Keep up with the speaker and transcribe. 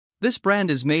This brand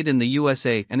is made in the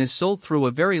USA and is sold through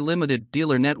a very limited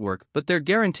dealer network, but their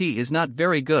guarantee is not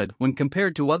very good when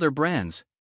compared to other brands.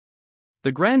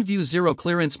 The Granview Zero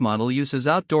Clearance model uses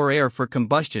outdoor air for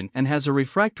combustion and has a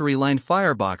refractory-lined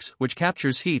firebox which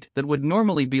captures heat that would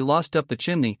normally be lost up the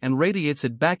chimney and radiates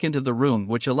it back into the room,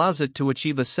 which allows it to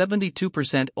achieve a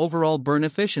 72% overall burn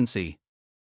efficiency.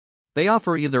 They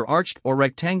offer either arched or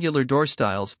rectangular door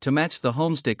styles to match the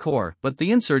home's decor, but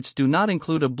the inserts do not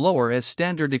include a blower as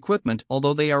standard equipment,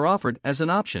 although they are offered as an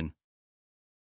option.